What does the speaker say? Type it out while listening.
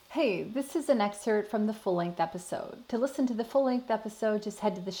Hey, this is an excerpt from the full-length episode. To listen to the full-length episode, just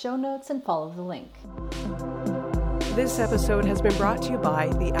head to the show notes and follow the link. This episode has been brought to you by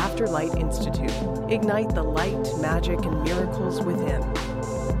the Afterlight Institute. Ignite the light, magic, and miracles within.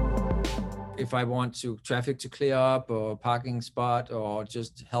 If I want traffic to clear up or parking spot or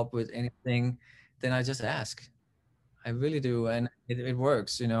just help with anything, then I just ask. I really do. And it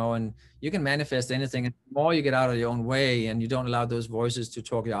works, and you can manifest anything. And the more you get out of your own way and you don't allow those voices to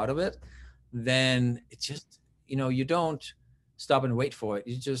talk you out of it, then it just, you don't stop and wait for it.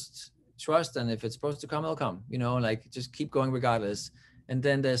 You just trust. And if it's supposed to come, it'll come, just keep going regardless. And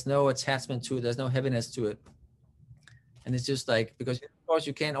then there's no attachment to it. There's no heaviness to it. And it's just because of course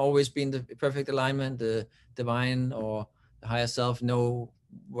you can't always be in the perfect alignment. The divine or the higher self know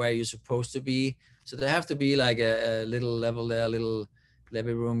where you're supposed to be. So there have to be a little level there, a little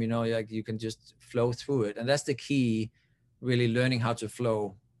levy room, you can just flow through it. And that's the key, really learning how to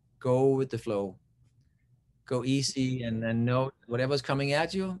flow. Go with the flow. Go easy and know whatever's coming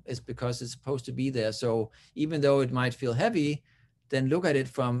at you is because it's supposed to be there. So even though it might feel heavy, then look at it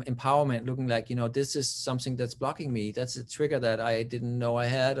from empowerment, looking this is something that's blocking me. That's a trigger that I didn't know I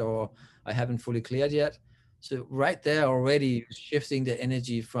had or I haven't fully cleared yet. So right there already shifting the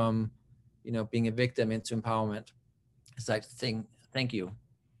energy from being a victim into empowerment. It's thank you.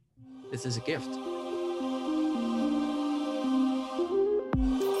 This is a gift.